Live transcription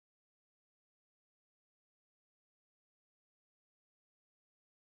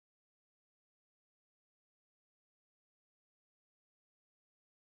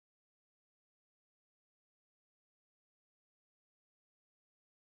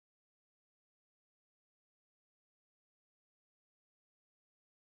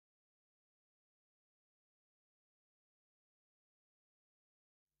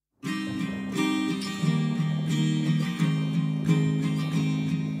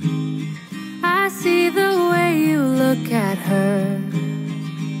see the way you look at her.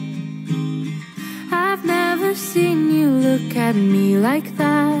 I've never seen you look at me like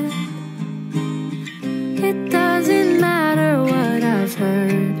that. It doesn't matter what I've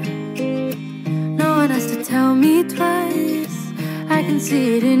heard. No one has to tell me twice. I can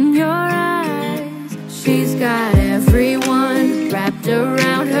see it in your eyes. She's got everyone wrapped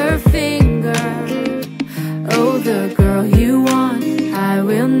around her finger. Oh, the girl you want, I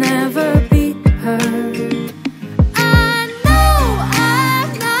will never be her. I know I'm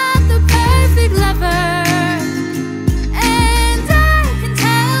not the perfect lover, and I can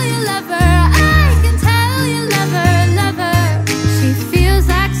tell you love her. I can tell you love her, love her. She feels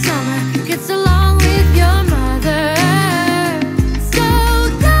like summer, gets along with your mother. So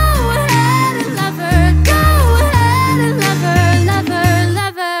go ahead and love her, go ahead and love her, love her,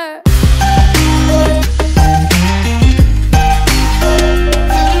 love her.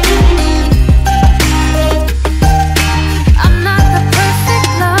 I'm not the perfect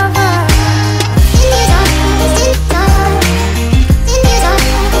lover.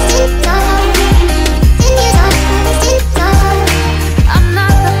 I'm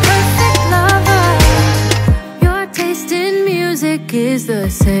not the perfect lover. Your taste in music is the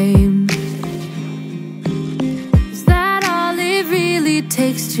same. Is that all it really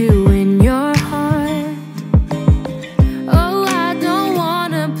takes to win your heart? Oh, I don't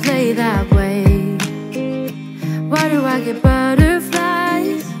wanna play that way. Why do I get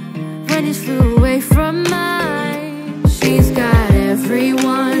butterflies when you flew away from mine? She's got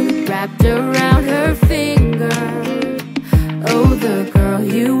everyone wrapped around